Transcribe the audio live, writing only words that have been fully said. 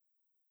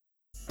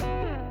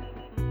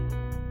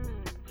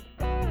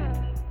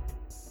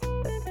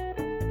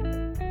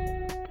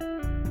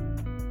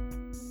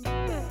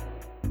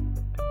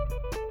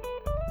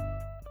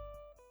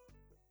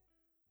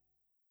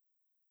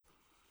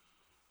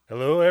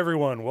Hello,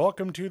 everyone.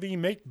 Welcome to the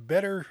Make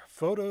Better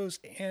Photos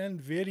and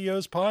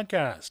Videos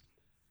podcast.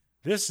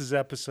 This is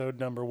episode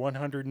number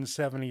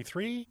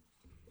 173,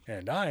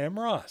 and I am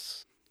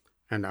Ross.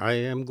 And I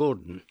am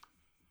Gordon.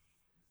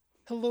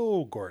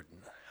 Hello,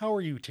 Gordon. How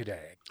are you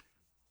today?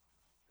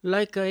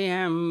 Like I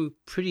am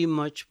pretty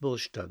much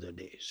most other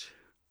days.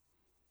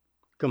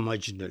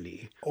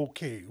 Curmudgeonly.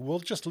 Okay, we'll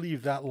just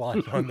leave that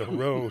line on the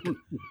road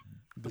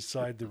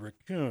beside the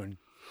raccoon.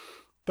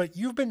 But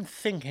you've been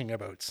thinking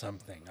about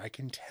something, I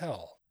can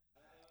tell.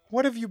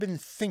 What have you been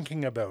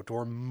thinking about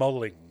or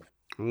mulling?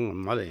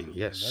 Mulling,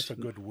 yes. That's a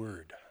good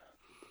word.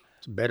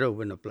 It's better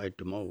when applied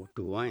to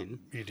wine.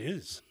 It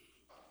is.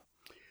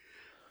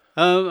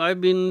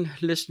 I've been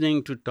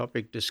listening to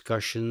topic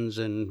discussions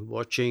and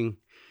watching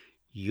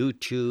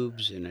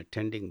YouTubes and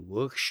attending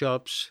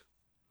workshops.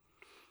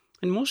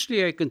 And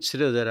mostly I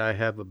consider that I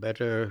have a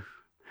better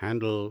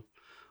handle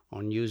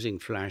on using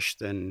flash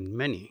than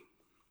many.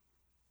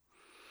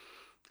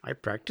 I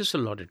practice a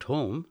lot at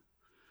home,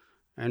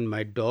 and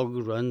my dog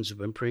runs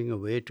whimpering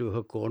away to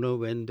her corner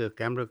when the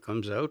camera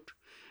comes out,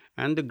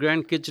 and the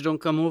grandkids don't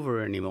come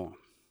over anymore.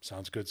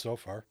 Sounds good so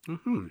far.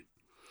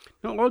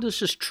 Now, all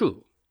this is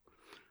true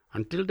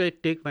until they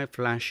take my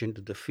flash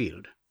into the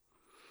field,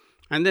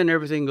 and then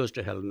everything goes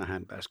to hell in a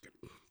handbasket.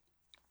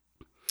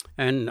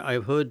 And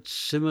I've heard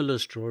similar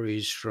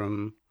stories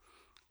from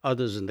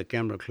others in the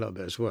camera club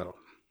as well.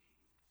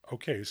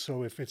 Okay,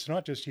 so if it's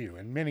not just you,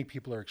 and many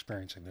people are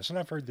experiencing this, and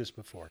I've heard this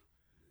before,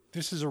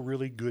 this is a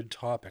really good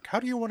topic. How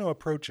do you want to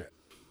approach it?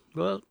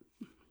 Well,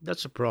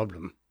 that's a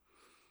problem.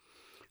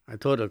 I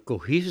thought a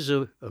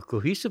cohesive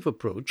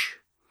approach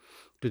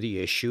to the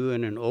issue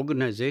and an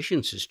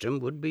organization system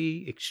would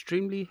be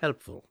extremely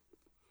helpful.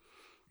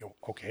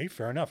 Okay,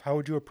 fair enough. How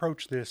would you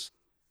approach this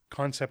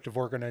concept of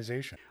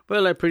organization?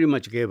 Well, I pretty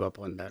much gave up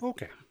on that.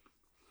 Okay.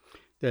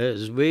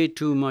 There's way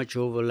too much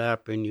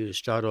overlap when you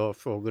start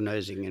off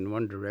organizing in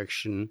one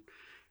direction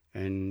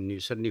and you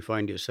suddenly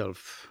find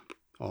yourself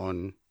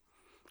on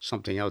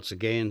something else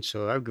again,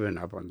 so I've given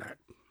up on that.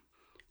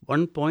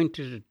 One point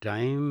at a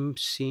time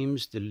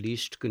seems the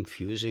least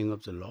confusing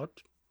of the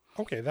lot.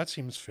 Okay, that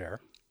seems fair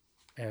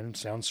and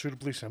sounds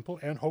suitably simple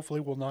and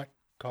hopefully will not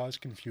cause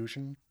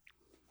confusion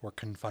or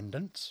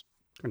confundance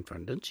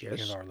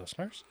Yes. in our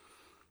listeners.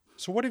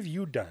 So what have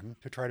you done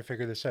to try to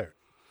figure this out?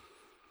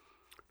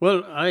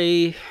 Well,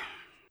 I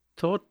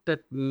thought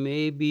that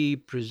maybe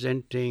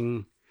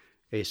presenting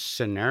a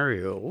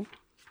scenario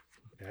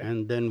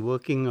and then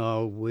working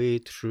our way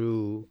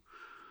through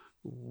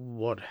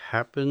what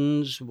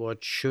happens,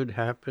 what should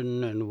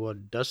happen, and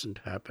what doesn't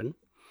happen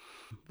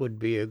would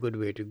be a good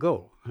way to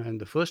go.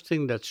 And the first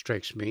thing that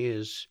strikes me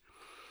is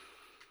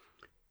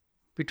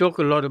we talk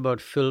a lot about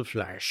fill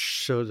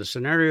flash. So the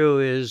scenario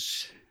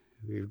is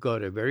we've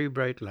got a very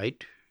bright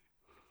light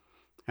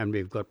and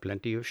we've got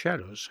plenty of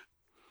shadows.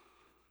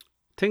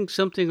 Think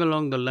something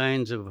along the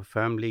lines of a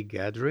family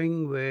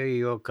gathering where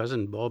your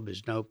cousin Bob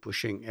is now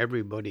pushing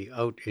everybody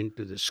out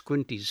into the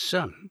squinty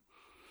sun,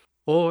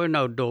 or an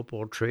outdoor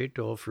portrait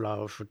or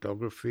flower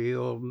photography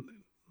or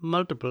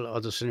multiple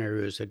other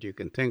scenarios that you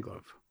can think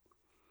of.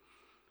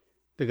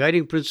 The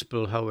guiding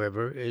principle,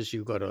 however, is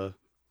you've got a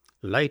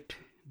light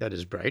that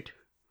is bright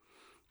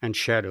and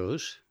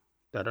shadows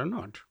that are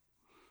not.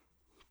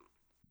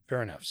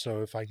 Fair enough.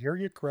 So if I hear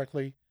you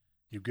correctly,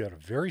 you've got a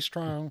very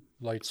strong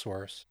light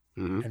source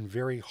and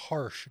very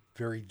harsh,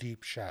 very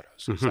deep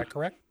shadows. Is that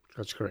correct?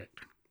 That's correct.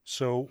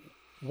 So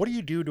what do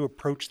you do to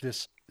approach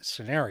this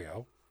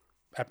scenario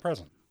at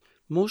present?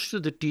 Most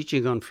of the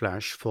teaching on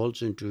flash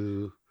falls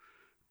into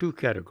two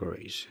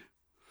categories.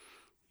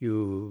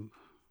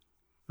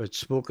 What's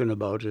spoken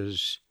about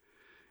is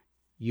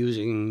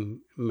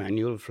using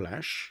manual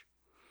flash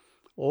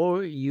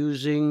or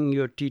using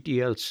your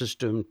TTL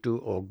system to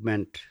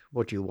augment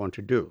what you want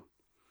to do.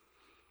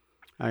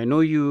 I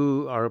know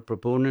you are a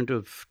proponent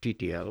of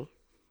TTL,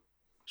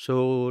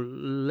 so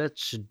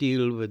let's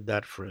deal with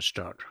that for a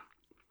start.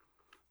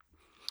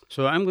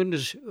 So I'm going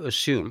to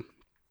assume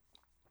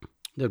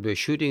that we're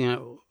shooting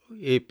an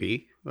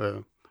AP,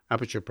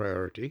 aperture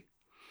priority,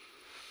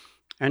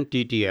 and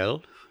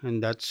TTL,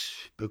 and that's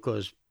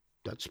because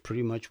that's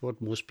pretty much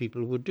what most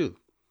people would do.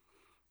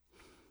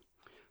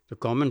 The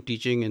common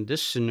teaching in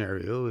this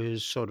scenario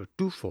is sort of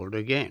twofold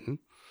again.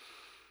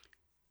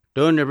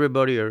 Turn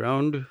everybody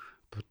around,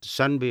 put the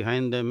sun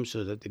behind them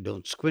so that they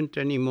don't squint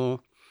anymore.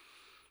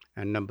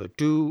 And number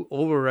two,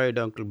 override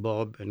Uncle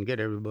Bob and get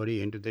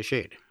everybody into the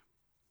shade.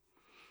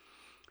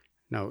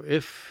 Now,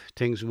 if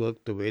things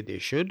work the way they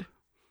should,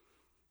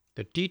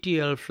 the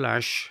TTL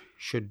flash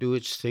should do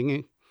its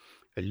thing,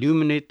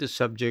 illuminate the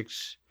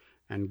subjects,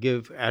 and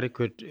give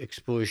adequate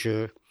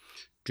exposure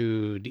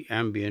to the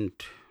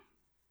ambient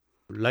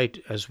light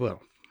as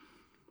well.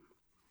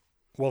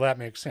 Well, that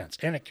makes sense.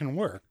 And it can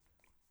work.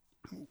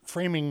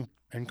 Framing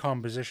and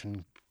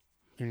composition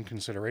in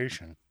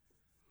consideration,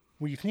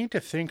 we need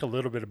to think a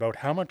little bit about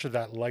how much of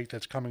that light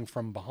that's coming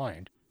from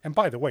behind. And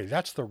by the way,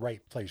 that's the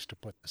right place to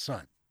put the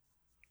sun.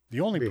 The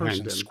only Behind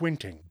person them.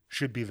 squinting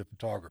should be the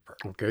photographer.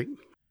 Okay.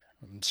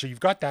 So you've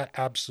got that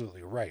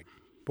absolutely right.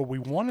 but we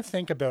want to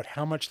think about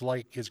how much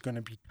light is going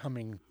to be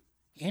coming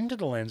into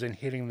the lens and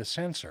hitting the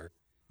sensor,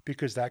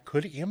 because that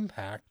could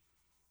impact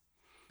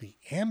the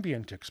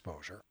ambient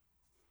exposure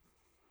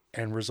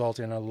and result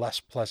in a less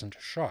pleasant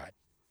shot.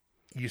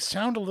 You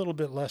sound a little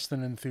bit less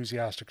than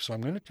enthusiastic, so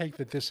I'm going to take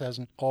that this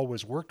hasn't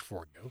always worked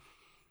for you.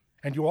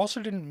 And you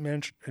also didn't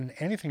mention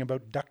anything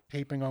about duct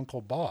taping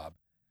Uncle Bob.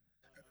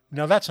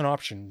 Now, that's an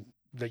option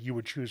that you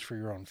would choose for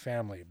your own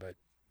family, but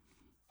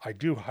I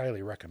do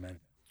highly recommend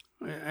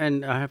it.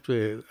 And I have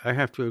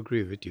to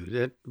agree with you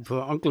that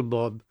for Uncle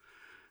Bob,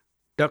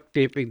 duct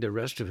taping the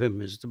rest of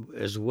him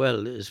as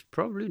well is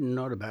probably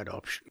not a bad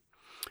option.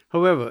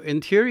 However,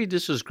 in theory,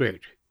 this is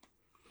great.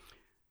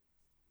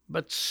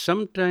 But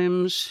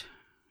sometimes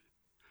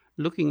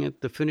looking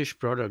at the finished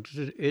product,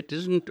 it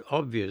isn't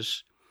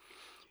obvious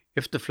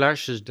if the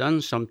flash has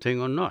done something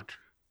or not.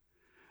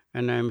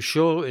 And I'm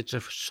sure it's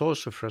a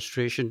source of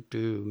frustration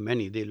to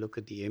many. They look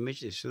at the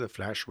image, they say the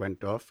flash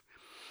went off,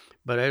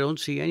 but I don't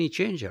see any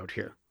change out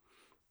here.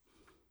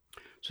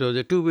 So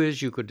there are two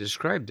ways you could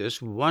describe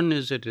this. One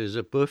is it is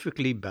a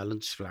perfectly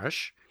balanced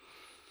flash,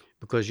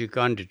 because you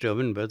can't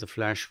determine whether the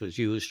flash was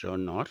used or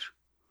not.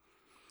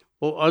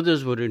 Or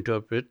others would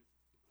interpret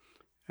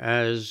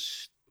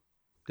as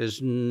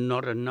there's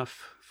not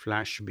enough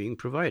flash being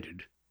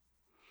provided.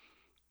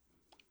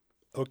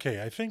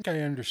 Okay, I think I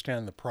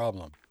understand the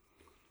problem.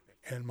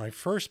 And my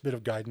first bit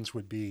of guidance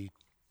would be,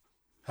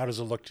 how does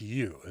it look to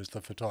you as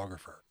the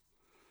photographer?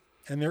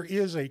 And there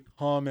is a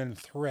common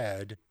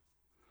thread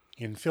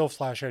in Phil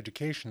Flash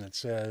education that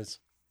says,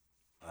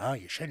 well,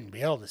 you shouldn't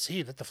be able to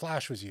see that the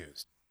flash was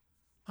used.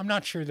 I'm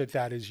not sure that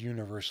that is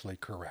universally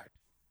correct.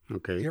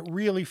 Okay. It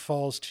really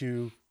falls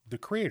to the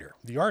creator,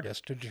 the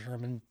artist, to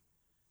determine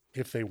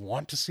if they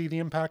want to see the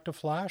impact of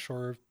flash,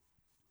 or if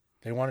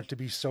they want it to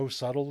be so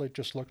subtle it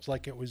just looks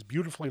like it was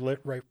beautifully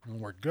lit right from the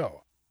word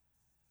go.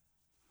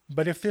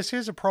 But if this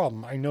is a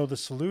problem, I know the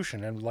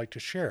solution and would like to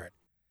share it.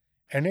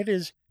 And it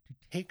is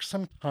to take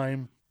some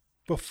time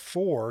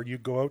before you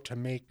go out to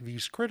make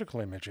these critical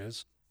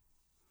images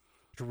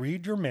to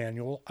read your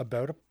manual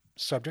about a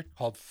subject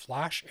called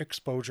flash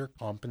exposure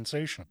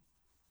compensation.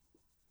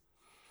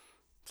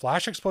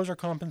 Flash exposure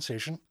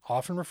compensation,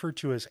 often referred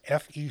to as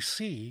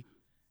FEC,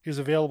 is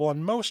available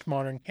on most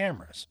modern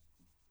cameras.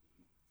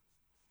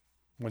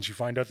 Once you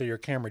find out that your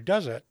camera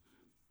does it,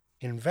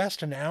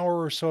 invest an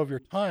hour or so of your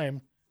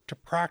time to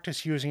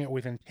practice using it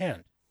with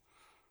intent.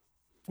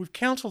 We've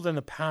counseled in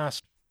the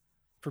past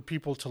for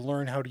people to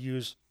learn how to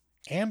use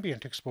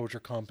ambient exposure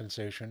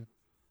compensation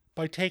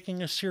by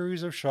taking a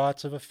series of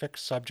shots of a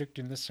fixed subject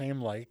in the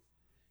same light,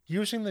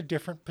 using the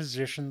different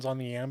positions on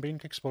the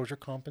ambient exposure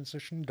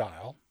compensation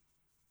dial.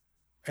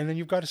 And then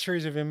you've got a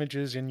series of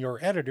images in your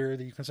editor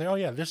that you can say, oh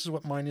yeah, this is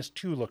what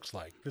 -2 looks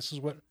like. This is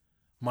what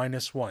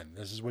 -1.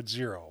 This is what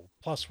 0,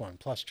 +1,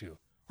 +2,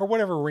 or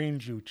whatever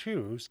range you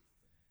choose,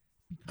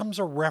 becomes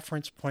a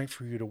reference point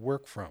for you to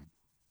work from.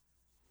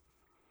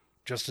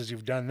 Just as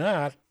you've done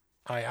that,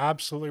 I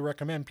absolutely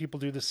recommend people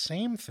do the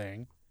same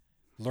thing,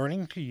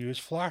 learning to use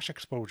flash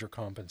exposure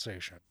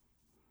compensation.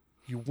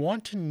 You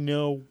want to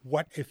know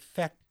what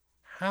effect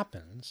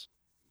happens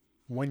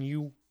when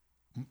you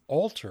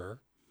alter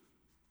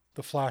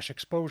the flash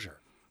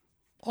exposure.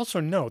 Also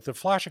note that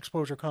flash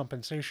exposure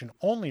compensation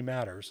only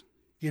matters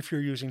if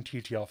you're using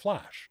TTL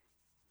flash.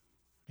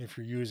 If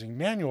you're using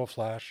manual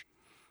flash,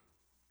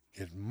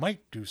 it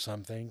might do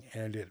something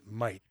and it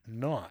might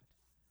not.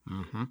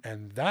 Mm-hmm.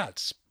 And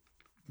that's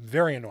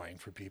very annoying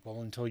for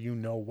people until you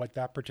know what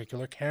that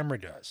particular camera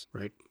does.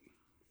 Right.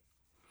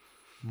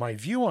 My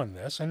view on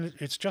this, and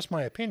it's just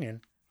my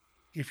opinion,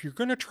 if you're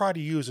going to try to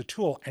use a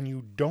tool and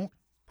you don't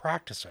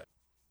practice it,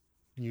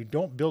 and you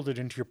don't build it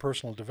into your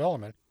personal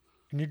development,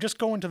 and you just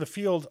go into the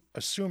field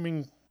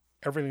assuming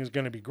everything is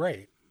going to be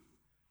great,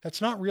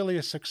 that's not really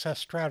a success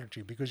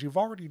strategy, because you've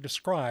already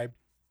described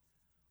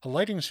a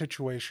lighting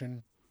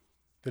situation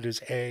that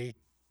is A,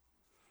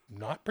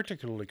 not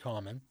particularly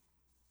common,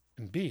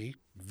 and B,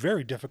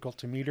 very difficult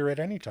to meter at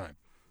any time.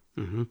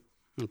 Mm-hmm.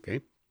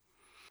 Okay.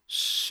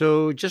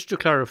 So just to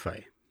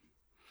clarify,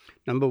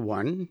 number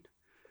one,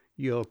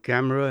 your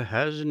camera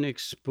has an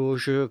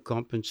exposure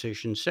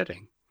compensation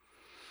setting.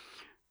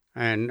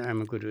 And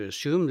I'm going to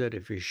assume that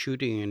if you're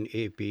shooting in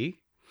AP,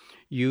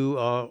 you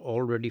are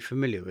already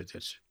familiar with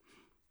this.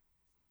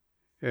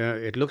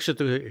 It looks at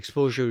the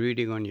exposure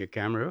reading on your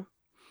camera,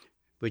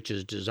 which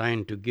is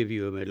designed to give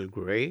you a middle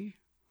gray.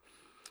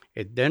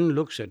 It then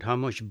looks at how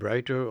much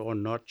brighter or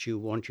not you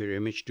want your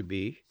image to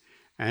be,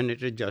 and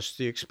it adjusts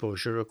the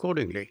exposure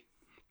accordingly.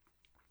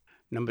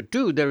 Number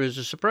two, there is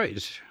a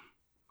surprise.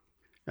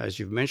 As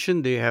you've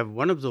mentioned, they have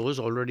one of those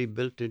already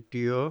built into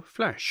your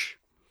flash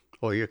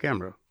or your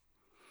camera.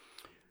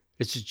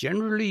 It's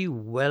generally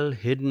well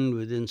hidden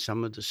within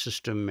some of the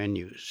system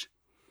menus.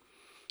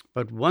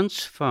 But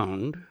once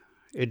found,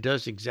 it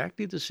does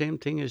exactly the same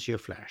thing as your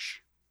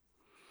flash.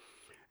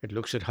 It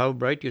looks at how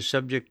bright your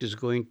subject is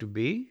going to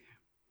be,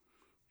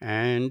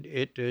 and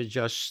it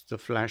adjusts the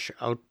flash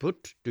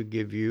output to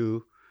give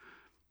you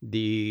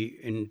the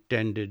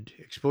intended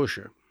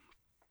exposure.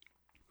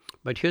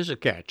 But here's a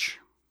catch.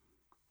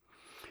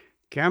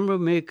 Camera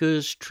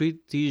makers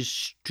treat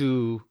these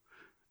two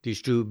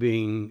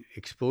being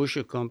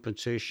exposure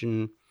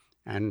compensation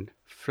and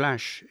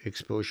flash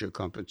exposure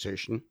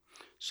compensation,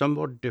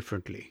 somewhat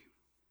differently.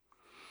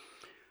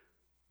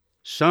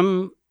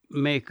 Some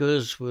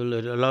makers will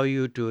allow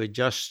you to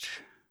adjust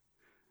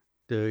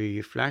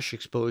the flash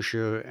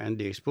exposure and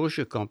the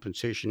exposure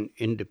compensation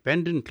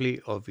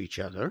independently of each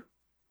other,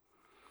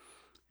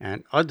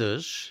 and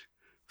others,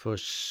 for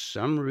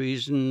some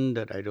reason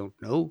that I don't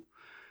know,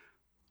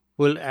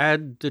 will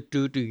add the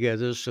two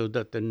together so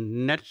that the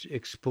net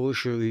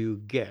exposure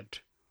you get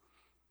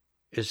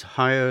is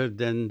higher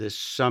than the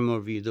sum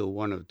of either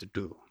one of the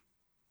two.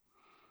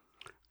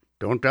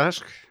 Don't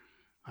ask,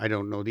 I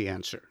don't know the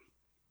answer.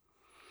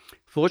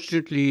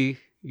 Fortunately,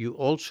 you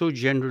also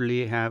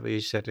generally have a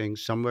setting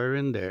somewhere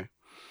in there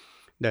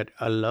that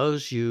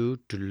allows you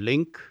to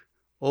link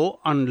or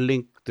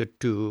unlink the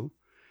two,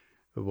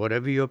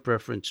 whatever your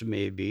preference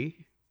may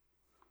be,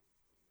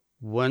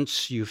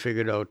 once you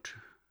figured out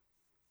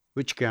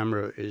which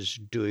camera is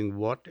doing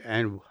what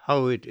and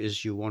how it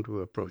is you want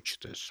to approach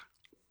this.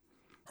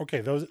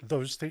 Okay,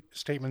 those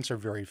statements are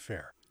very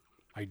fair.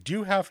 I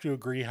do have to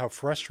agree how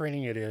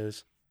frustrating it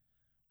is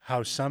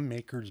how some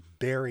makers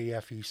bury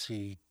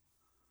FEC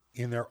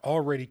in their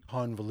already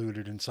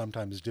convoluted and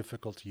sometimes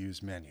difficult to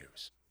use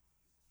menus.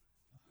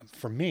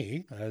 For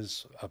me,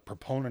 as a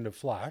proponent of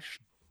flash,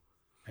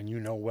 and you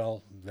know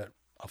well that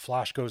a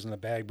flash goes in the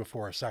bag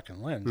before a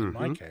second lens, in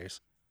my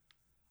case,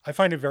 I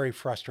find it very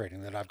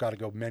frustrating that I've got to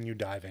go menu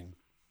diving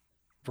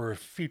for a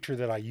feature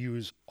that I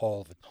use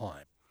all the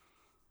time.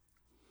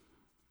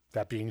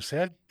 That being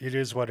said, it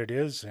is what it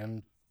is,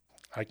 and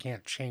I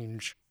can't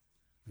change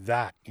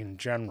that in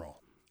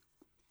general.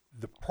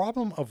 The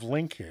problem of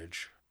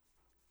linkage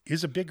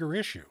is a bigger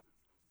issue.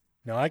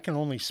 Now, I can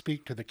only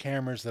speak to the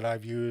cameras that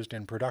I've used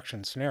in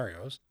production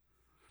scenarios.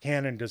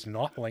 Canon does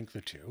not link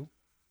the two.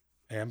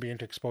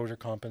 Ambient exposure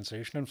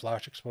compensation and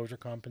flash exposure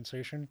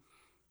compensation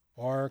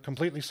are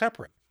completely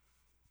separate.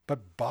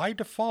 But by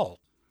default,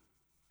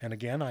 and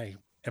again, I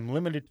am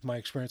limited to my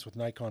experience with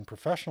Nikon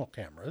professional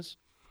cameras,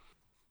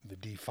 the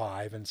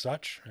D5 and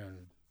such,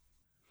 and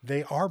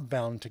they are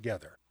bound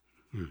together.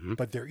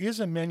 But there is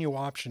a menu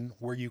option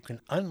where you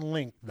can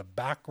unlink the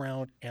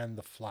background and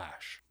the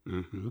flash.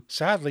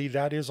 Sadly,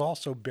 that is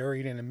also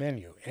buried in a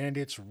menu, and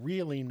it's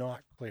really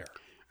not clear.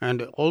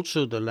 And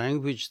also the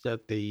language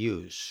that they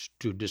use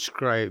to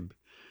describe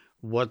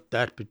what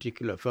that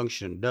particular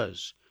function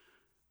does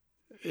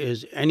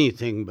is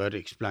anything but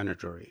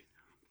explanatory.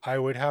 I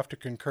would have to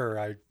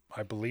concur.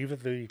 I believe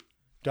that the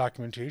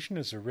documentation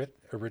is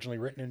originally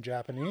written in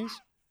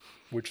Japanese,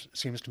 which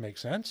seems to make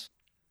sense.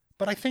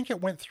 But I think it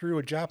went through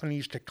a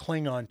Japanese to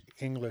Klingon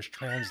to English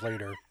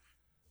translator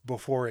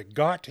before it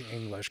got to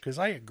English, because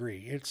I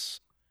agree,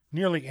 it's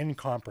nearly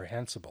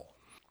incomprehensible.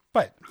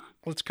 But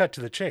let's cut to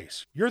the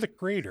chase. You're the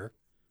creator,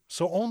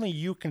 so only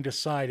you can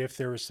decide if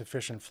there is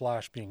sufficient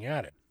flash being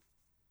added.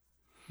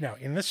 Now,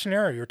 in this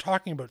scenario, you're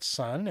talking about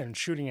sun and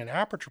shooting in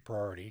aperture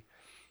priority.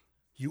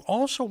 You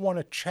also want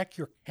to check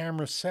your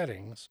camera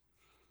settings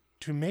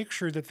to make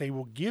sure that they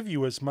will give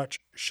you as much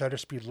shutter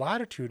speed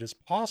latitude as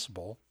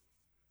possible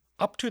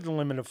up to the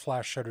limit of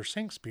flash shutter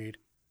sync speed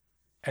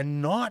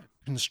and not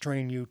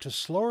constrain you to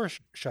slower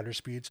shutter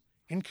speeds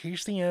in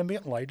case the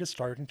ambient light is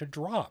starting to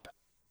drop.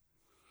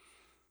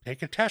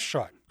 Take a test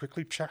shot,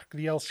 quickly check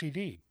the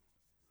LCD.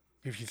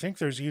 If you think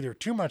there's either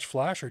too much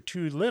flash or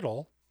too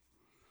little,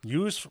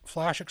 use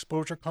flash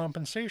exposure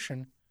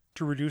compensation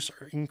to reduce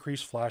or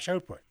increase flash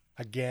output.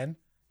 Again,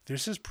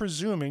 this is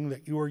presuming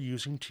that you are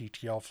using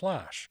TTL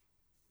flash.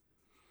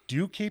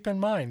 Do keep in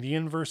mind the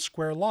inverse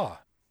square law,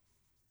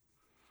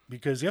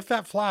 because if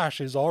that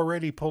flash is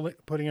already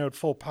putting out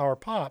full power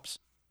pops,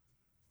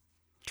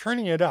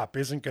 turning it up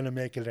isn't going to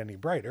make it any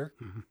brighter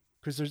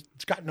because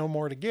it's got no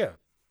more to give.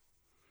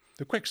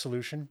 The quick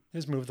solution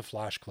is move the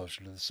flash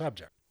closer to the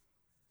subject.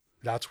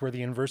 That's where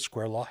the inverse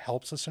square law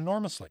helps us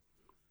enormously.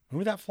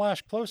 Move that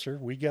flash closer,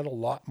 we get a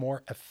lot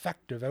more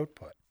effective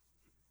output.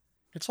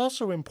 It's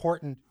also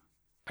important,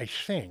 I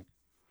think,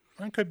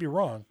 I could be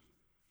wrong,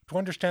 to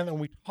understand that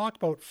when we talk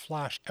about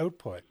flash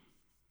output,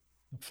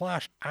 the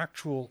flash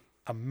actual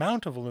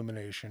amount of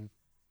illumination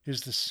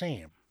is the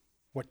same.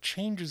 What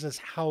changes is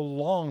how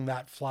long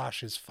that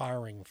flash is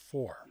firing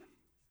for.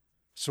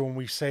 So when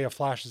we say a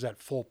flash is at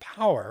full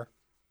power,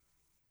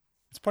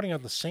 it's putting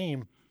out the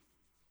same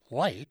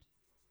light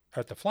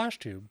at the flash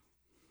tube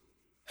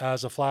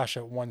as a flash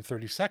at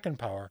 1/32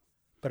 power,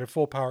 but at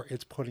full power,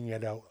 it's putting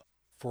it out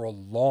for a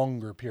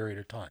longer period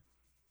of time.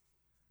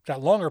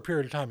 That longer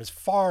period of time is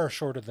far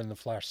shorter than the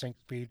flash sync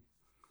speed.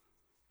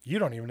 You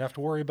don't even have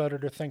to worry about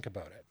it or think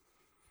about it.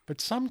 But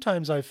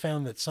sometimes I've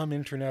found that some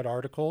internet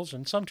articles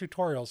and some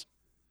tutorials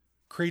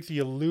create the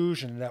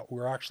illusion that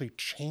we're actually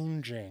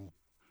changing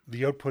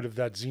the output of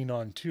that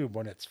xenon tube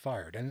when it's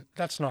fired, and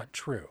that's not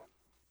true.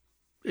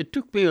 It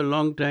took me a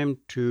long time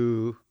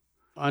to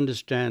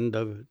understand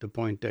the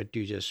point that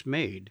you just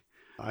made.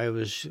 I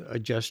was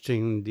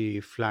adjusting the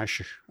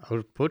flash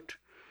output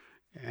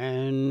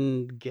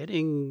and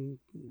getting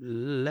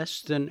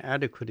less than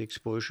adequate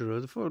exposure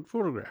of the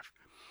photograph.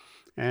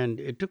 And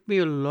it took me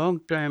a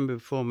long time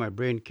before my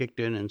brain kicked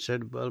in and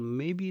said, well,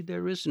 maybe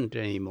there isn't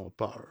any more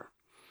power.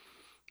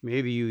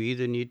 Maybe you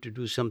either need to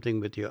do something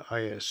with your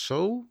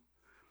ISO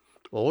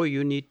or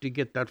you need to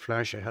get that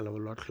flash a hell of a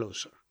lot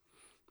closer.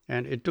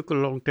 And it took a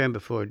long time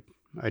before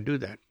I do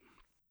that.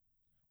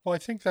 Well, I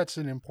think that's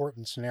an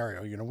important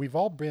scenario. You know, we've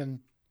all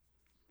been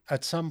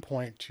at some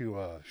point to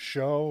a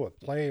show, a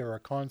play, or a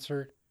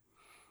concert,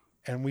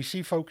 and we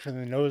see folks in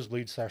the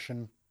nosebleed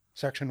section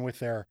with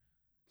their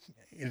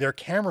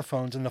camera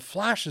phones, and the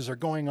flashes are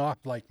going off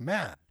like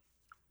mad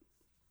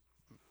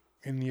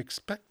in the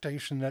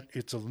expectation that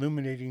it's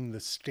illuminating the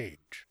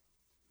stage.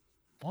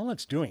 All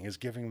it's doing is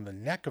giving the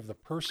neck of the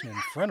person in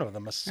front of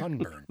them a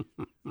sunburn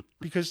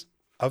because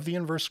of the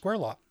inverse square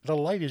law. The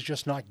light is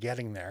just not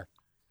getting there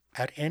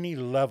at any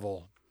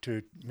level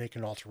to make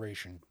an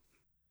alteration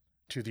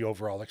to the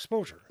overall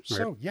exposure. Right.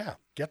 So yeah,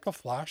 get the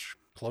flash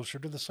closer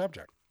to the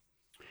subject.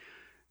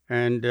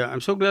 And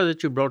I'm so glad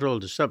that you brought all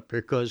this up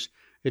because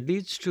it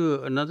leads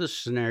to another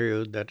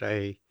scenario that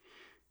I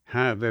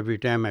have every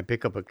time I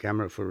pick up a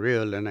camera for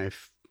real and I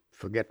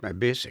forget my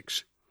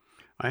basics.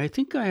 I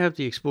think I have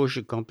the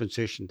exposure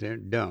compensation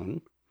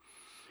down,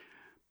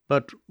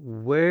 but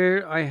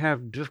where I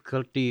have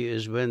difficulty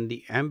is when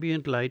the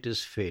ambient light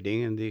is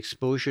fading and the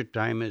exposure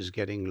time is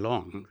getting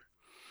long.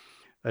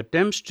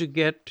 Attempts to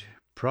get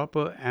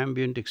proper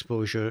ambient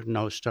exposure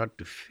now start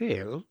to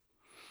fail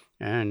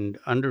and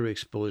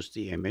underexpose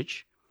the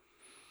image,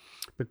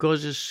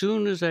 because as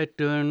soon as I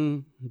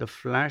turn the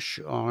flash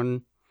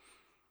on,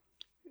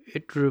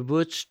 it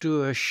reverts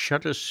to a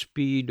shutter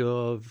speed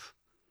of,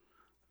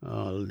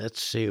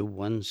 let's say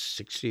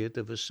 1/60th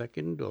of a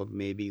second or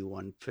maybe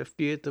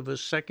 1/50th of a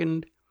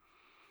second.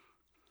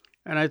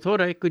 And I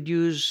thought I could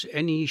use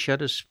any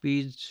shutter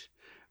speeds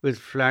with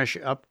flash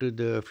up to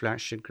the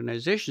flash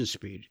synchronization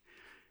speed.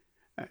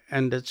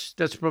 And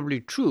that's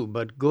probably true,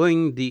 but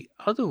going the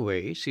other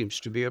way seems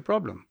to be a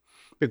problem.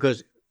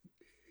 Because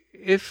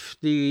if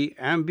the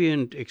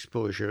ambient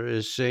exposure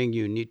is saying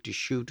you need to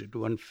shoot at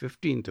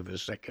 1/15th of a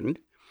second,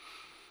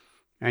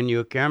 and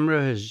your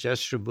camera has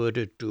just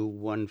reverted to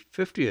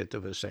 1/50th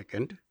of a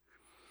second,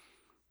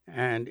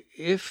 and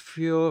if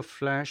your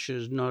flash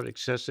is not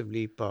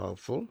excessively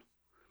powerful,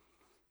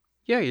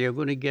 yeah, you're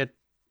going to get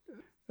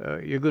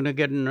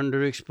an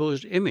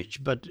underexposed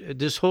image. But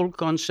this whole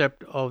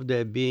concept of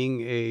there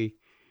being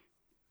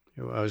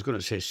I was going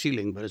to say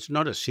ceiling, but it's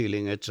not a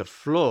ceiling, it's a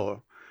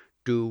floor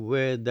to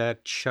where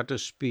that shutter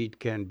speed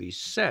can be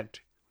set.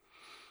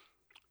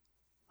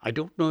 I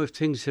don't know if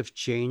things have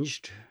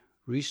changed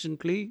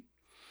recently,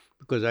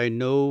 because I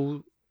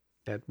know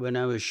that when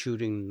I was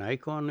shooting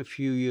Nikon a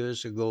few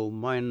years ago,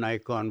 my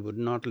Nikon would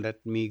not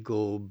let me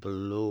go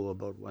below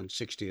about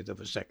 1/60th of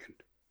a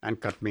second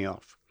and cut me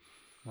off.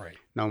 Right.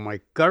 Now, my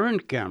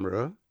current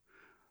camera,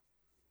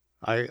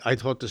 I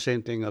thought the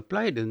same thing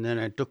applied, and then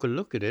I took a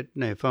look at it,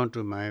 and I found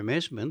to my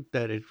amazement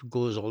that it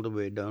goes all the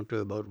way down to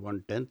about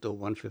 1/10th or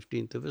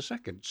 1/15th of a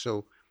second.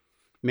 So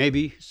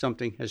maybe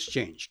something has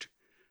changed.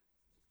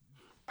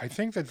 I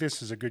think that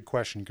this is a good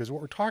question, because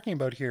what we're talking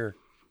about here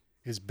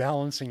is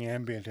balancing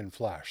ambient and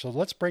flash. So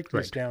let's break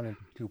this down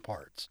into two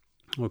parts.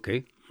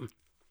 Okay.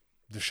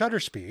 The shutter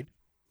speed,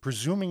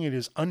 presuming it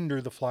is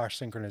under the flash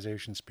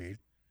synchronization speed,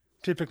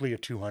 typically a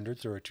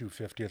 200th or a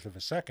 2/50th of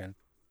a second,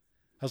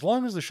 as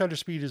long as the shutter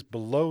speed is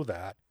below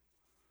that,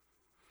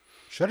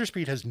 shutter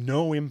speed has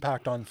no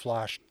impact on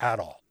flash at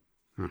all.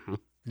 Mm-hmm.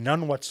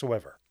 None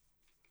whatsoever.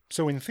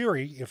 So in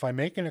theory, if I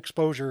make an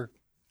exposure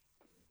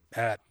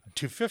at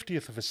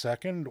 2/50th of a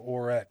second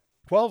or at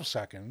 12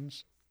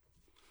 seconds,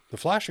 the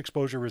flash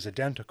exposure is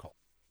identical.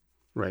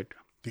 Right.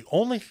 The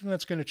only thing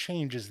that's going to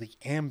change is the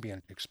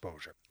ambient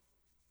exposure.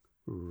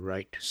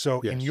 Right.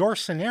 So in your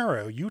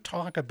scenario, you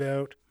talk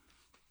about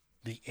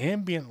the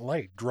ambient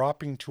light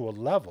dropping to a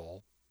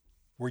level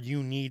where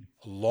you need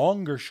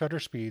longer shutter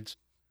speeds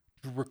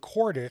to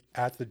record it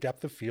at the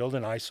depth of field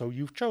and ISO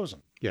you've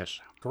chosen.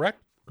 Yes.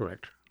 Correct?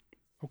 Correct.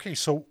 Okay,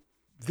 so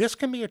this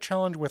can be a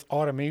challenge with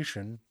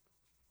automation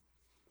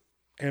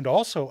and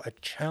also a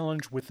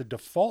challenge with the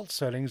default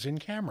settings in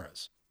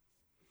cameras.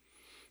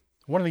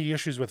 One of the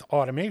issues with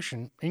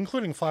automation,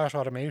 including flash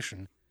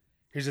automation,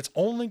 is it's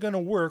only going to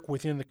work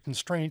within the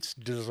constraints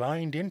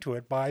designed into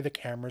it by the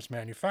camera's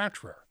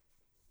manufacturer.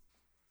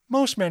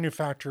 Most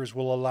manufacturers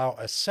will allow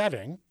a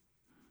setting,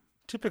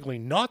 typically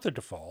not the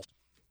default,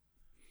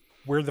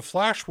 where the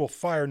flash will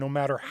fire no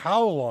matter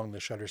how long the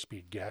shutter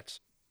speed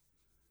gets,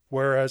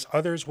 whereas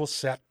others will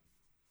set,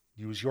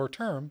 use your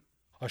term,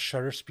 a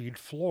shutter speed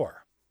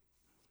floor.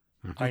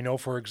 Mm-hmm. I know,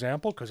 for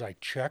example, because I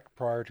checked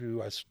prior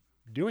to us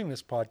doing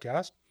this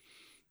podcast,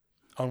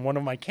 on one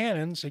of my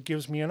Canons, it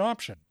gives me an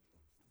option.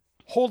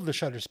 Hold the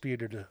shutter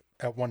speed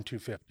at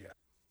 1/250th,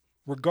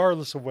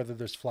 regardless of whether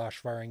there's flash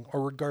firing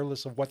or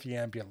regardless of what the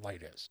ambient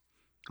light is.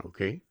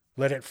 Okay.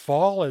 Let it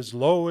fall as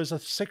low as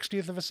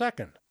 1/60th of a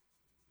second,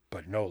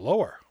 but no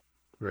lower.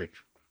 Right.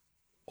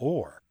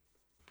 Or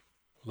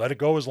let it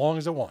go as long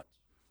as it wants.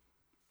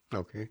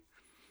 Okay.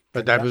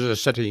 But that was a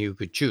setting you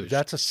could choose.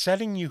 That's a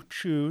setting you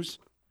choose.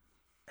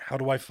 How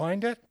do I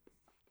find it?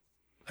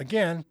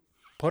 Again,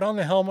 put on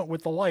the helmet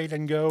with the light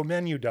and go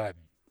menu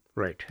diving.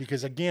 Right.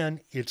 Because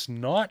again, it's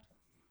not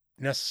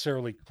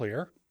necessarily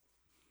clear.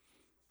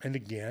 And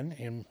again,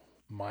 in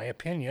my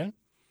opinion,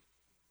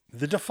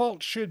 the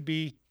default should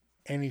be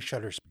any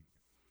shutter speed.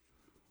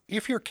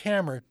 If your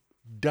camera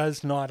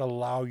does not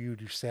allow you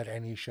to set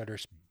any shutter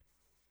speed,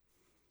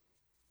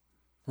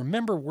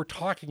 remember, we're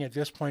talking at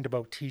this point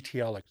about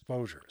TTL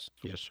exposures.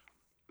 Yes.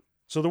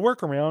 So the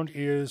workaround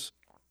is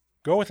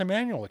go with a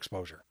manual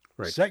exposure.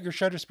 Right. Set your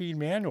shutter speed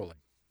manually.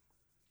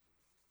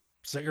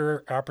 Set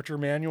your aperture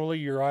manually,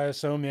 your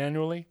ISO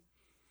manually.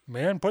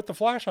 Man, put the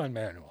flash on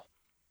manual.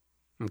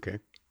 Okay.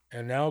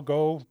 And now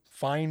go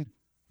find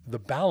the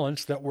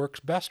balance that works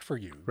best for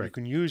you. Right. You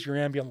can use your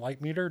ambient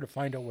light meter to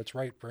find out what's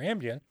right for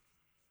ambient,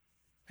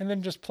 and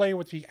then just play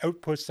with the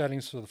output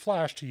settings for the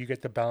flash till you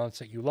get the balance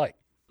that you like.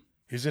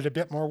 Is it a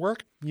bit more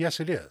work? Yes,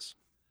 it is.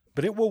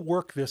 But it will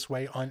work this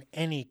way on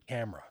any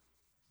camera.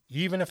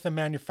 Even if the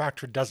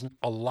manufacturer doesn't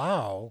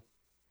allow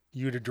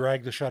you to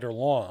drag the shutter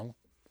long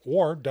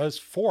or does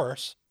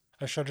force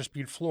a shutter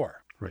speed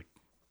floor. Right.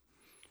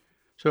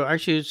 So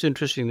actually, it's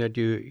interesting that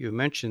you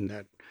mentioned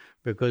that,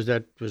 because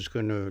that was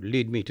going to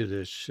lead me to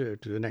this to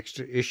the next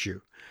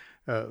issue,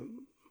 and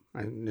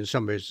in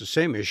some ways the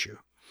same issue,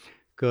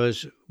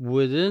 because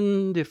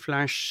within the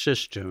flash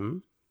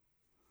system,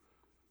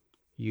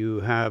 you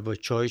have a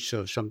choice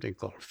of something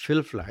called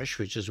fill flash,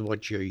 which is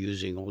what you're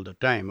using all the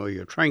time, or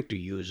you're trying to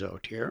use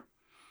out here.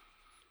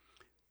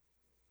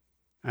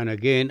 And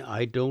again,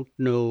 I don't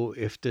know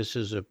if this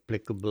is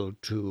applicable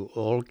to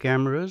all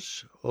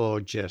cameras or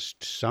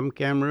just some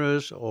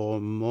cameras, or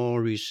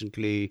more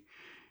recently,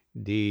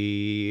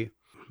 the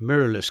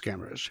mirrorless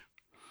cameras.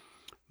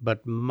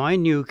 But my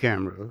new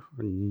camera,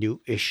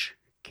 new-ish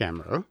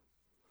camera,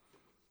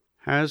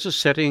 has a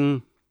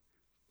setting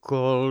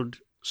called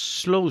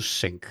slow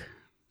sync,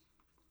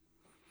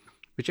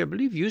 which I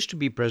believe used to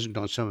be present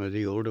on some of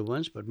the older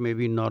ones, but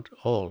maybe not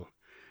all.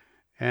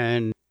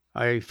 And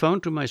I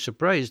found to my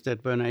surprise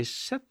that when I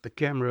set the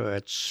camera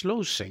at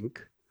slow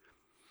sync,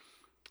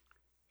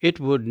 it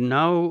would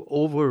now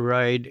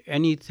override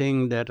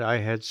anything that I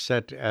had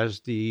set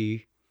as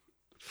the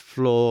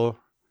floor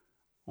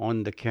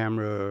on the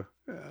camera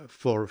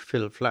for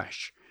fill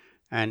flash.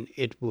 And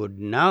it would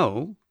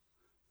now,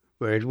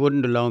 where it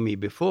wouldn't allow me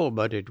before,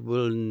 but it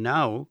will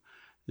now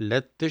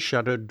let the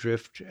shutter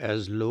drift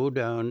as low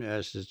down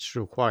as it's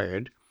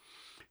required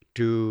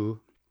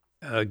to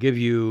give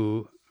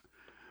you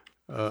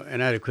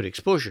an adequate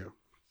exposure.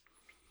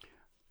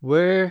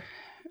 Where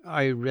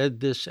I read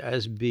this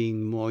as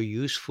being more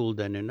useful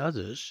than in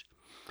others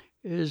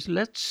is,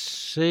 let's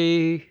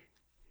say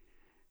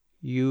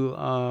you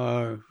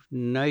are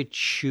night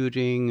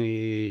shooting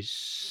a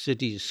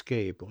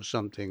cityscape or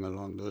something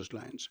along those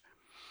lines,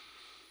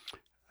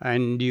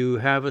 and you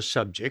have a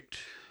subject,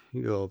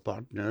 your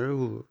partner,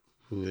 who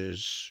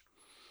is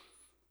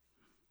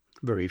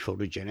very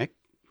photogenic,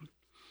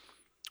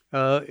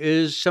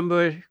 is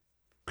somewhere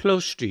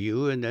close to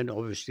you, and then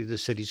obviously the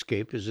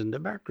cityscape is in the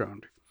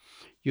background.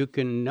 You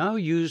can now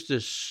use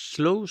this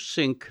slow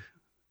sync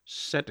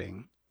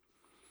setting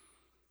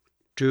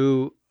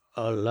to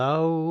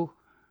allow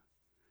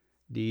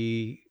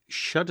the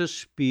shutter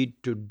speed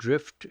to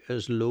drift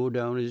as low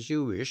down as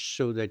you wish,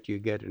 so that you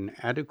get an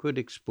adequate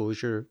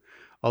exposure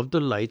of the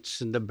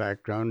lights in the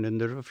background and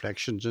the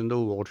reflections in the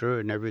water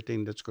and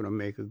everything that's going to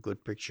make a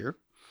good picture.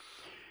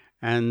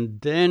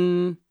 And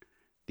then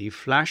the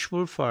flash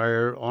will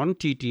fire on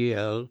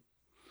TTL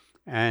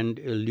and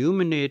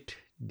illuminate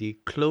the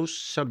close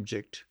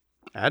subject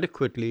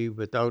adequately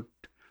without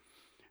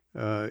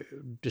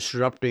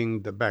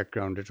disrupting the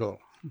background at all.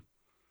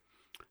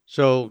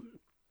 So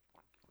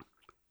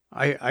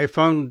I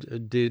found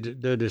the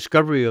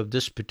discovery of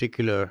this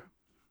particular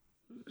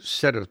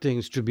set of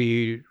things to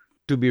be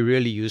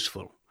really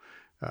useful.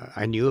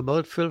 I knew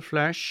about fill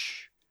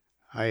flash.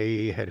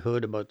 I had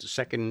heard about the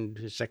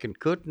second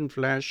curtain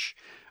flash,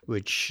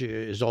 which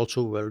is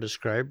also well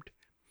described.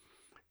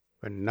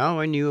 But now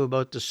I knew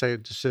about the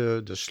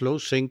slow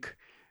sync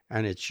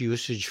and its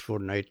usage for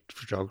night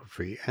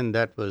photography, and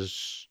that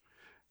was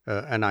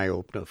an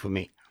eye-opener for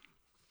me.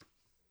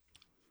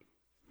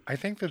 I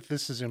think that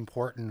this is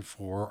important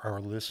for our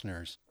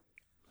listeners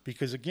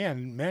because,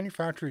 again,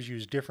 manufacturers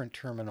use different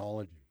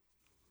terminology.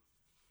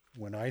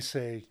 When I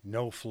say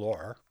no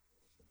floor,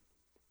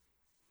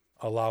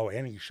 allow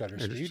any shutter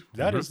speed,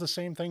 that is the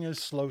same thing as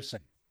slow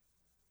sync.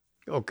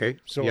 Okay.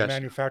 So yes. A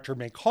manufacturer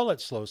may call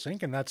it slow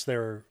sync, and that's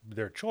their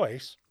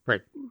choice.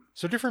 Right.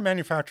 So different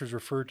manufacturers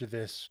refer to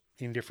this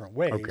in different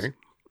ways, Okay.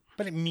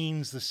 but it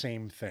means the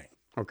same thing.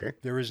 Okay.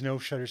 There is no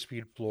shutter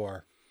speed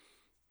floor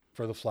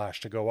for the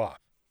flash to go off.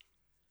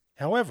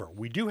 However,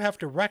 we do have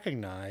to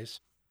recognize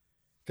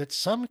that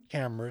some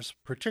cameras,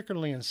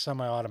 particularly in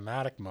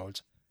semi-automatic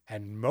modes,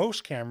 and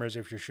most cameras,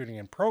 if you're shooting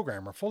in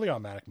program or fully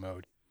automatic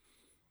mode,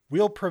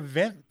 will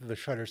prevent the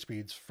shutter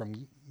speeds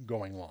from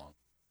going long.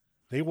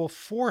 They will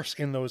force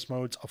in those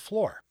modes a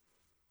floor.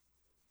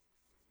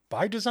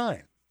 by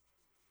design.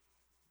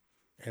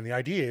 And the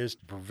idea is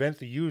to prevent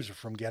the user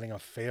from getting a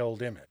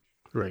failed image.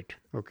 Right.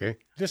 Okay.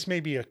 This may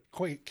be a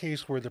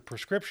case where the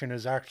prescription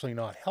is actually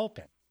not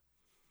helping.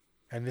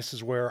 And this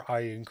is where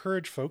I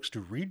encourage folks to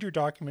read your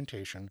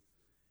documentation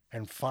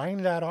and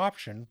find that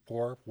option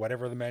for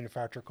whatever the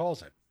manufacturer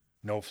calls it.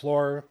 No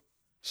floor,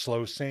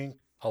 slow sync,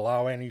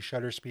 allow any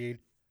shutter speed.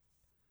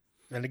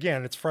 And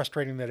again, it's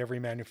frustrating that every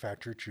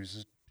manufacturer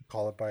chooses to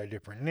call it by a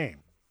different name.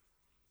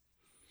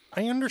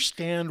 I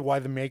understand why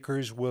the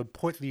makers would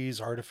put these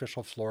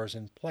artificial floors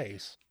in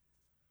place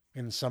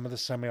in some of the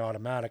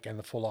semi-automatic and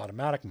the full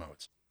automatic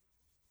modes.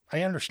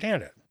 I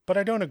understand it, but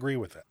I don't agree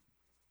with it.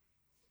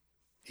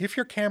 If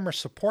your camera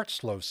supports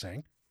slow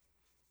sync,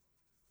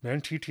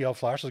 then TTL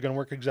flash is going to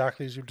work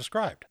exactly as you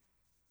described.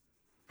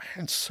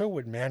 And so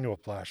would manual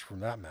flash, for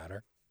that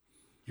matter.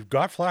 You've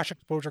got flash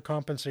exposure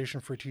compensation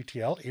for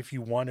TTL if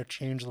you want to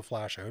change the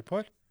flash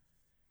output.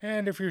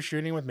 And if you're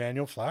shooting with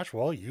manual flash,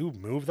 well, you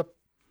move the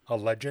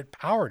alleged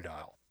power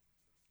dial.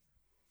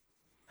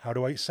 How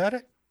do I set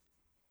it?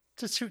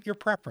 To suit your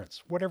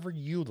preference, whatever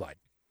you like.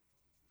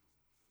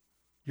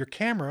 Your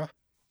camera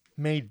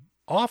may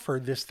offer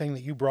this thing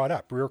that you brought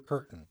up, rear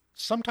curtain,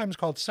 sometimes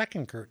called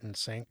second curtain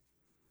sync.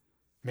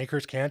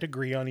 Makers can't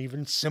agree on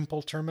even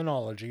simple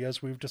terminology,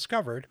 as we've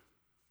discovered.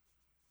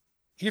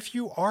 If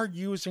you are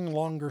using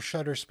longer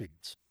shutter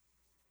speeds,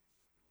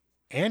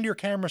 and your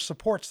camera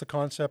supports the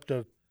concept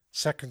of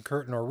second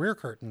curtain or rear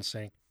curtain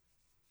sync,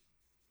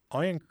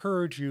 I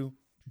encourage you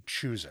to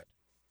choose it.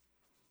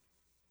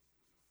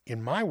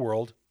 In my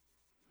world,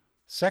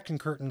 second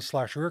curtain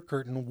 / rear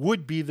curtain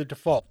would be the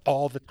default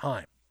all the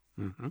time.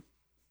 Mm-hmm.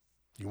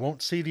 You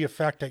won't see the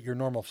effect at your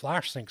normal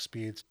flash sync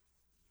speeds,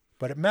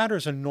 but it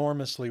matters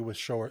enormously with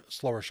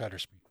slower shutter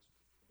speeds.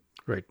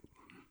 Right.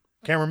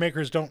 Camera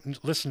makers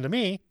don't listen to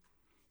me,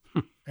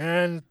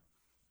 and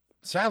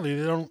sadly,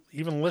 they don't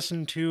even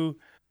listen to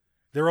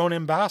their own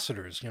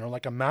ambassadors,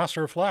 like a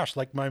master of flash,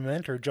 like my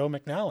mentor, Joe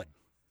McNally.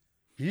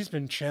 He's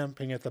been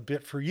champing at the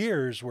bit for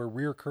years where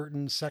rear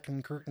curtain,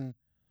 second curtain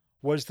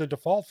was the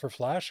default for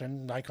flash,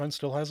 and Nikon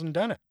still hasn't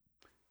done it.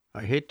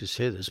 I hate to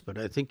say this, but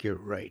I think you're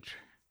right.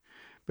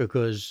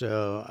 Because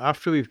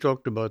after we've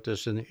talked about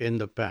this in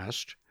the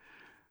past,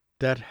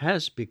 that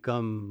has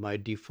become my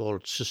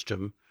default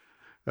system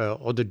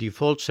or the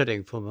default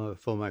setting for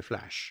my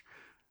flash.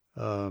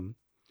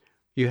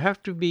 You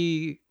have to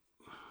be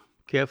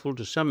careful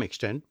to some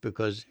extent,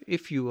 because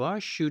if you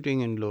are shooting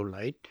in low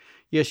light,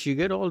 yes, you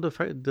get all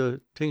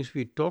the things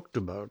we talked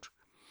about,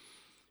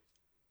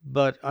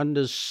 but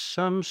under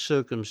some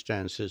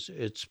circumstances,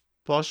 it's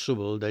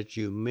possible that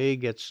you may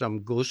get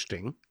some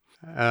ghosting.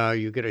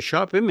 You get a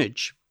sharp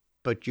image,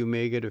 but you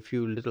may get a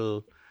few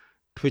little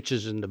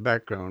twitches in the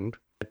background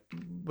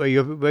where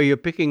you're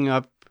picking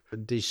up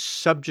the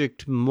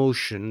subject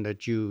motion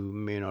that you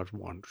may not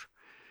want.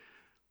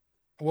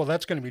 Well,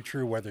 that's going to be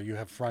true whether you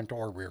have front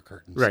or rear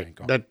curtain Right.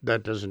 sync on.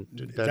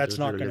 That's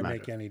not really going to matter.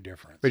 make any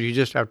difference. But you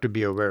just have to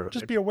be aware of it.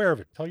 Just be aware of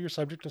it. Tell your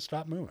subject to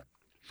stop moving.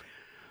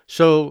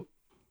 So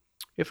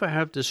if I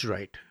have this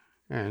right,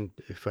 and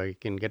if I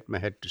can get my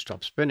head to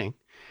stop spinning,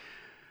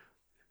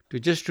 to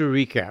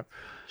recap,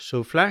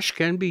 so flash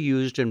can be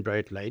used in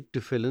bright light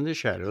to fill in the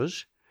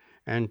shadows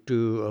and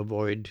to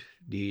avoid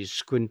the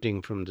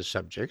squinting from the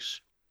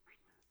subjects.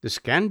 This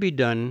can be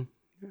done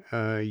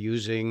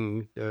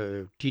using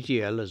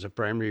TTL as a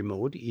primary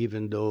mode,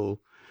 even though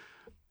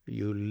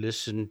you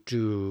listen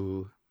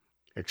to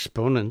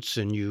exponents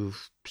and you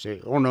say,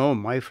 oh no,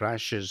 my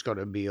flash has got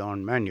to be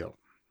on manual.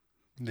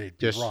 They'd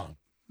be wrong.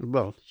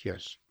 Well,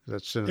 yes,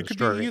 that's another story.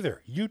 It could be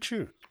either. You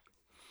choose.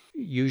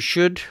 You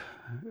should,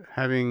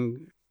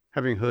 having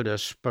heard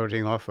us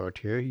spouting off out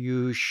here,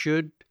 you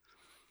should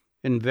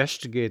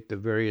investigate the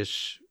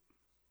various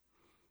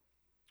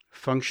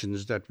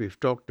functions that we've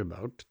talked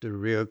about: the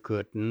rear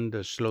curtain,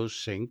 the slow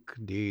sync,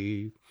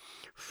 the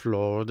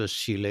floor, the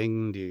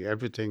ceiling, the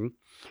everything,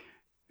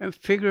 and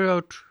figure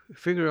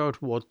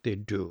out what they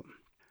do.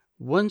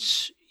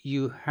 Once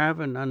you have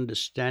an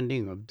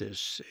understanding of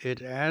this,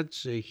 it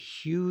adds a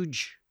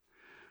huge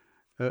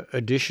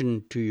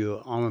addition to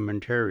your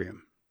armamentarium.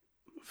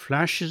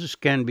 Flashes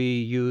can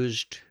be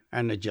used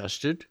and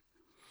adjusted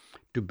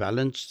to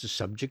balance the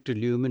subject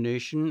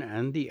illumination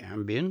and the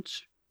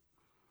ambience.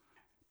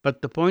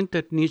 But the point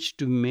that needs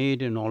to be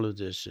made in all of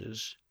this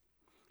is,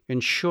 in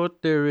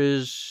short, there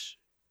is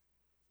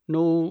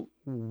no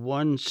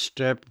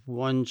one-step,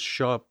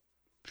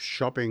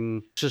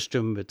 shopping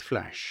system with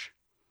flash.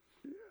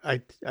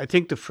 I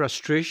think the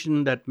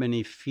frustration that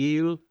many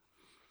feel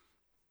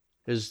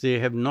is they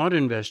have not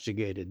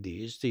investigated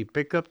these. They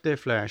pick up their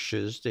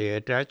flashes, they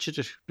attach it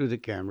to the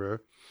camera,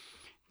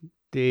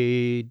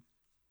 they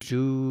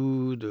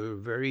do the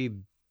very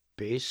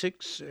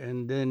basics,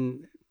 and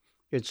then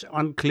it's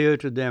unclear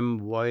to them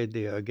why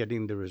they are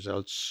getting the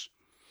results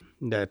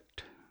that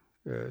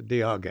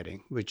they are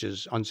getting, which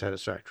is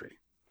unsatisfactory.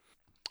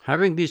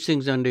 Having these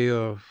things under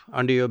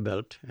your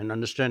belt and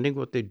understanding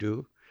what they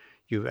do,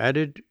 you've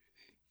added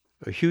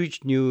a huge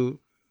new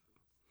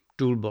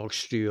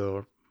toolbox to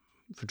your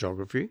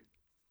photography.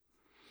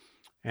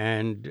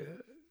 and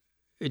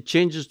it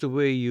changes the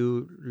way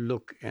you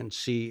look and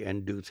see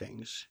and do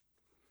things.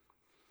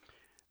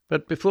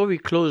 But before we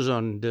close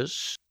on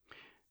this,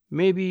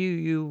 maybe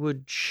you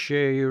would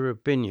share your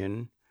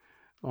opinion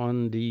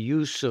on the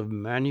use of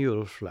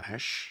manual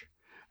flash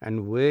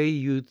and where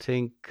you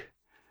think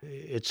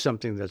it's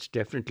something that's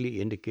definitely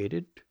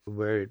indicated,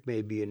 where it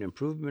may be an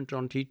improvement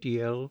on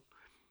TTL,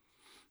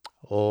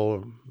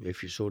 or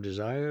if you so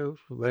desire,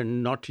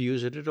 when not to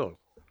use it at all.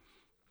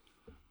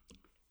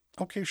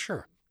 Okay,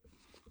 sure.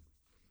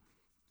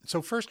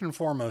 So first and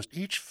foremost,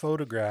 each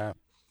photograph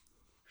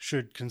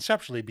should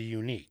conceptually be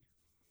unique.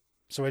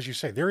 So as you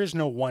say, there is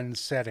no one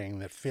setting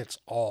that fits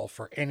all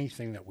for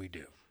anything that we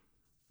do.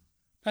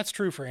 That's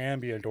true for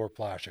ambient or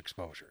flash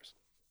exposures.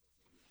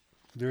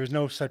 There is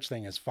no such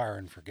thing as fire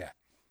and forget.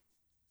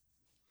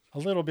 A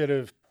little bit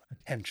of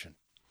attention,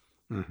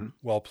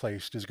 well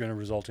placed, is going to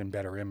result in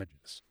better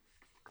images.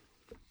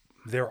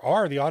 There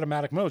are the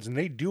automatic modes, and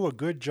they do a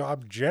good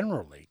job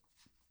generally.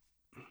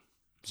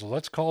 So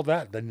let's call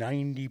that the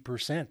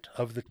 90%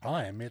 of the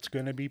time it's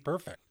going to be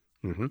perfect.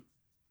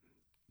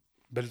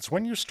 But it's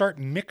when you start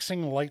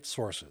mixing light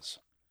sources,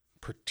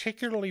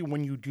 particularly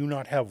when you do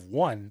not have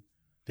one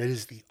that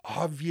is the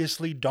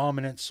obviously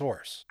dominant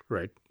source.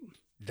 Right.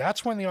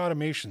 That's when the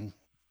automation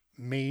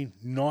may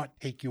not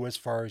take you as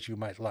far as you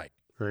might like.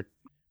 Right.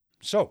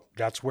 So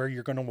that's where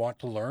you're going to want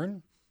to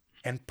learn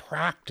and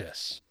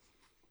practice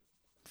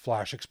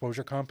flash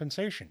exposure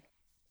compensation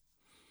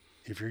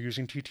if you're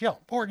using TTL.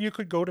 Or you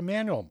could go to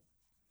manual.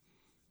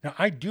 Now,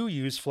 I do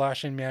use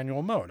flash in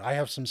manual mode. I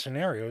have some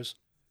scenarios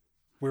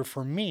where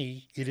for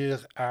me, it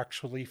is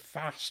actually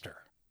faster.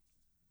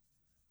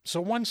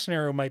 So one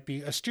scenario might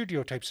be a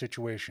studio type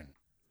situation.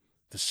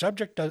 The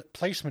subject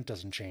placement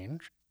doesn't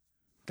change,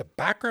 the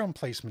background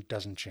placement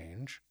doesn't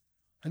change,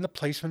 and the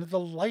placement of the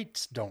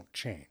lights don't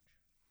change.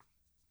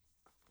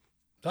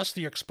 Thus,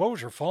 the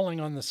exposure falling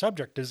on the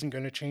subject isn't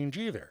going to change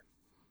either.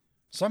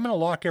 So I'm going to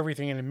lock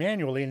everything in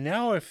manually, and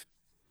now if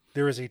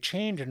there is a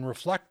change in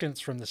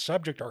reflectance from the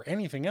subject or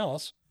anything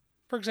else,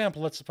 for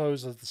example, let's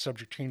suppose that the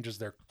subject changes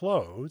their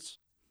clothes,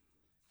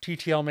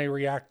 TTL may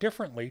react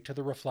differently to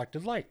the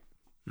reflected light.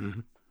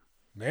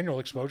 Manual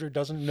exposure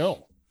doesn't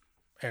know,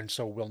 and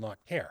so will not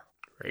care.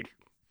 Right.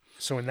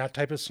 So in that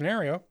type of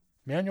scenario,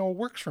 manual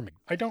works for me.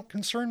 I don't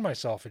concern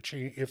myself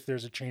if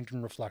there's a change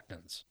in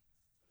reflectance.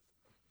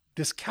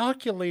 This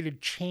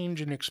calculated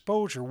change in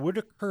exposure would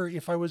occur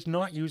if I was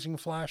not using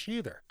flash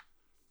either.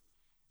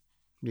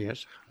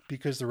 Yes.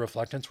 Because the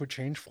reflectance would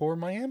change for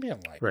my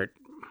ambient light. Right.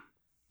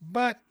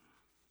 But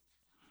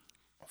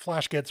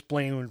flash gets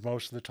blamed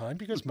most of the time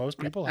because most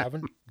people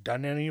haven't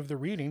done any of the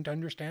reading to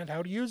understand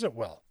how to use it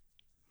well.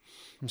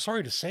 I'm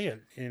sorry to say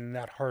it in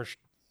that harsh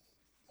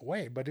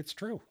way, but it's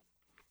true.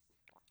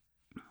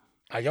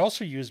 I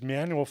also use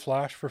manual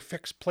flash for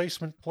fixed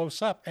placement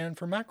close up and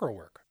for macro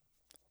work.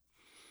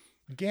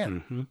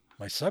 Again,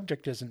 my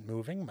subject isn't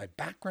moving, my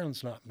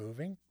background's not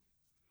moving,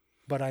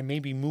 but I may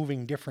be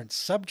moving different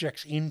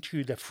subjects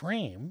into the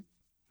frame.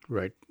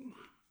 Right.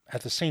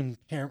 At the same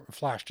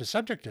flash to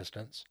subject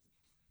distance.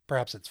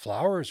 Perhaps it's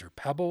flowers or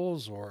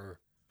pebbles or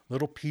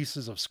little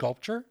pieces of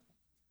sculpture.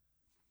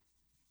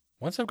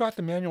 Once I've got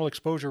the manual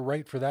exposure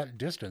right for that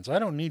distance, I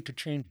don't need to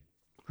change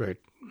it. Right.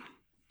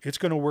 It's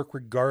going to work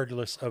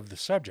regardless of the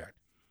subject.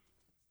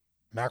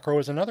 Macro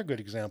is another good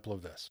example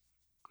of this.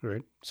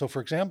 Right. So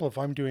for example, if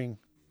I'm doing,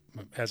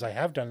 as I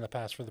have done in the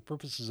past for the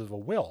purposes of a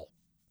will,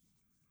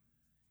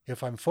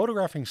 if I'm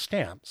photographing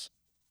stamps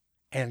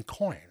and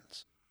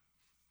coins,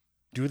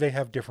 do they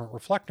have different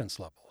reflectance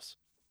levels?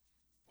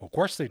 Well, of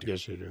course they do.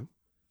 Yes, they do.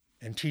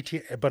 And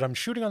but I'm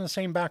shooting on the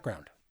same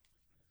background.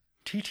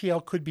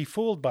 TTL could be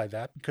fooled by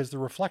that because the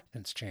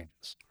reflectance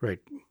changes. Right.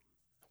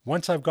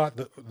 Once I've got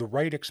the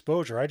right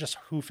exposure, I just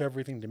hoof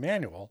everything to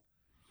manual,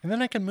 and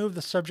then I can move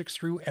the subjects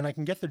through and I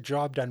can get the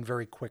job done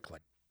very quickly.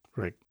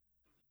 Right.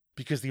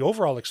 Because the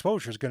overall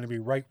exposure is going to be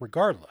right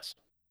regardless.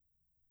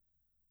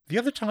 The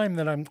other time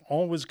that I'm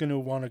always going to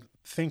want to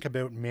think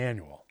about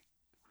manual,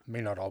 I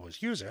may not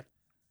always use it,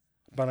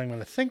 but I'm going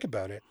to think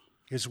about it,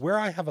 is where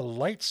I have a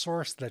light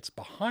source that's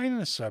behind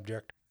the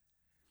subject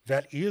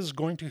that is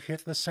going to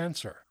hit the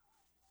sensor.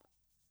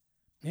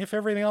 If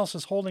everything else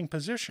is holding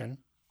position,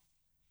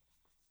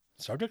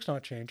 the subject's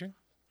not changing.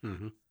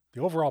 The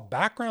overall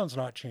background's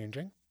not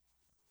changing.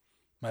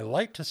 My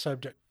light to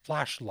subject,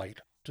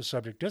 flashlight to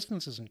subject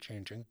distance isn't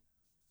changing.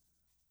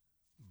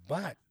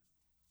 But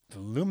the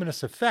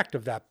luminous effect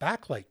of that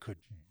backlight could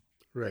change.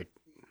 Right.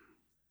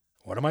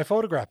 What am I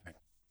photographing?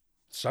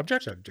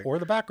 Subject or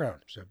the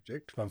background?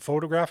 Subject. If I'm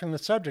photographing the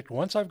subject,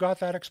 once I've got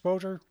that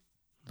exposure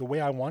the way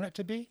I want it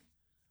to be,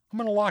 I'm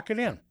going to lock it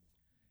in.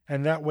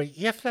 And that way,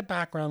 if the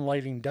background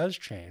lighting does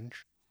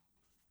change,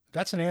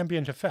 that's an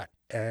ambient effect.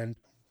 And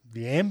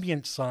the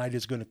ambient side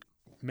is going to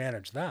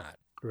manage that.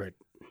 Right.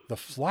 The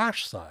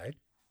flash side,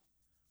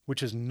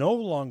 which is no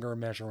longer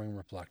measuring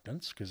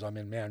reflectance because I'm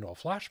in manual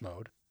flash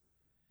mode,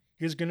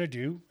 is going to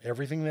do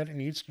everything that it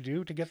needs to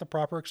do to get the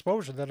proper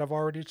exposure that I've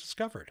already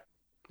discovered.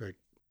 Right.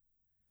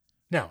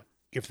 Now,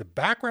 if the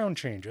background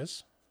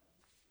changes,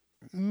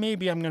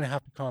 maybe I'm going to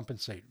have to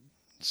compensate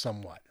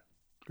somewhat.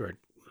 Right.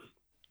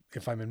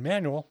 If I'm in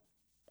manual,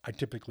 I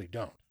typically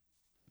don't.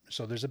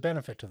 So there's a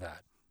benefit to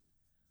that.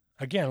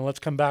 Again, let's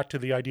come back to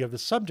the idea of the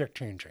subject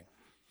changing.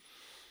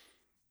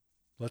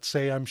 Let's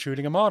say I'm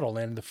shooting a model,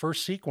 and the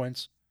first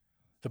sequence,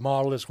 the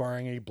model is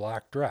wearing a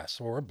black dress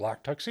or a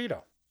black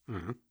tuxedo.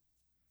 Mm-hmm.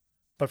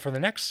 But for the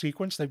next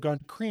sequence, they've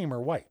gone cream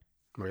or white.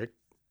 Right.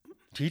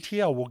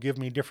 TTL will give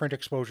me different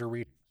exposure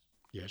readings.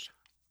 Yes.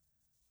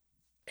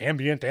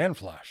 Ambient and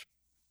flash.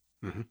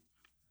 Mm-hmm.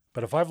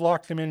 But if I've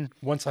locked them in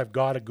once I've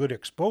got a good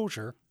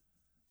exposure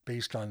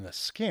based on the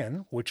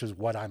skin, which is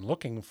what I'm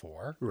looking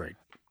for. Right.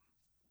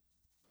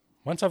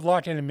 Once I've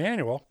locked in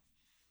manual,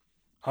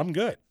 I'm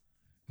good.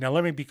 Now,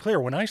 let me be clear.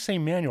 When I say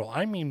manual,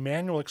 I mean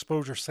manual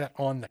exposure set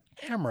on the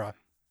camera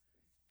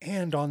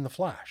and on the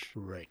flash.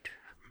 Right.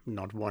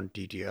 Not one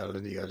TTL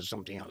and the other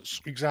something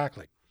else.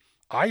 Exactly.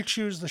 I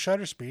choose the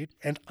shutter speed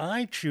and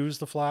I choose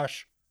the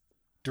flash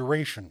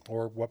duration,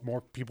 or what more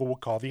people would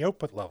call the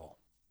output level.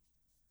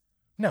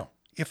 Now,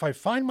 if I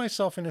find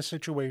myself in a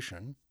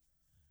situation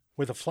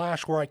with a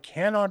flash where I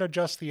cannot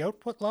adjust the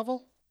output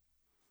level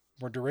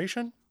or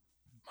duration,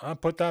 I'll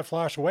put that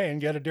flash away and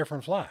get a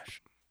different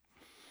flash.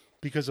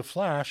 Because a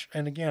flash,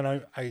 and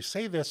again, I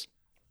say this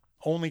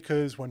only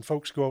because when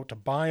folks go out to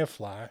buy a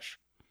flash,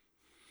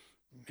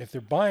 if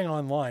they're buying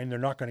online, they're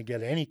not going to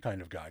get any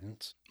kind of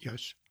guidance.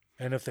 Yes.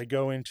 And if they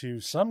go into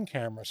some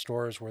camera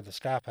stores where the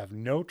staff have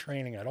no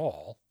training at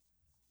all,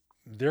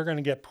 they're going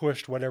to get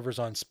pushed whatever's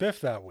on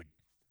spiff that week.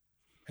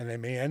 And they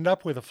may end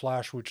up with a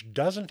flash which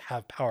doesn't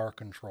have power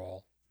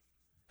control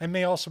and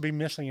may also be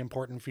missing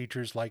important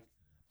features like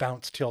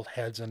bounce tilt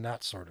heads and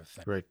that sort of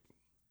thing. Right.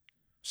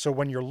 So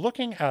when you're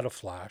looking at a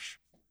flash,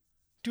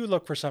 do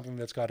look for something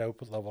that's got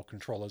output level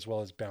control as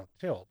well as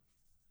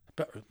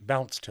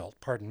bounce tilt,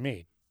 pardon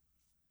me.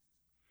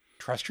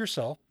 Trust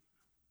yourself.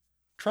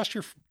 Trust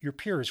your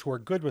peers who are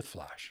good with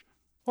flash.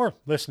 Or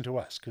listen to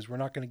us, because we're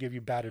not going to give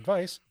you bad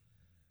advice,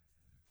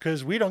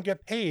 because we don't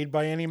get paid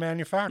by any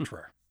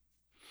manufacturer.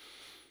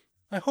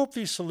 I hope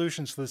these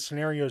solutions to the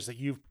scenarios that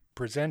you've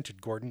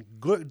presented, Gordon,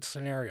 good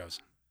scenarios,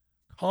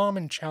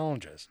 common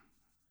challenges,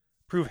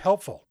 prove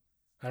helpful.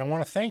 And I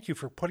want to thank you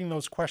for putting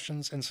those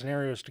questions and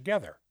scenarios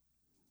together.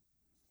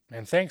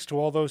 And thanks to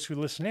all those who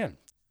listen in.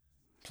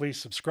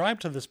 Please subscribe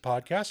to this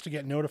podcast to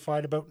get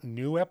notified about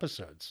new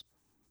episodes.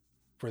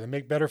 For the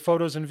Make Better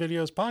Photos and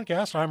Videos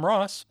podcast, I'm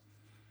Ross.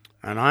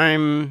 And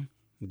I'm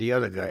the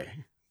other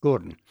guy,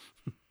 Gordon.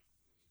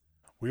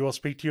 We will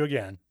speak to you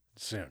again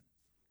soon.